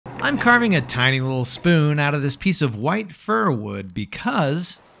I'm carving a tiny little spoon out of this piece of white fir wood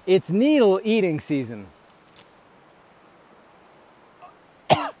because it's needle eating season.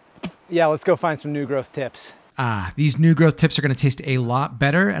 Yeah, let's go find some new growth tips. These new growth tips are going to taste a lot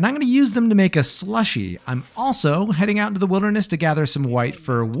better, and I'm going to use them to make a slushie. I'm also heading out into the wilderness to gather some white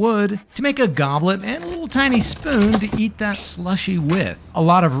fir wood to make a goblet and a little tiny spoon to eat that slushie with. A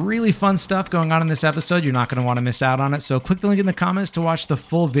lot of really fun stuff going on in this episode. You're not going to want to miss out on it, so click the link in the comments to watch the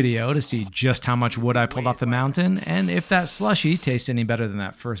full video to see just how much wood I pulled off the mountain and if that slushie tastes any better than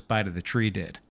that first bite of the tree did.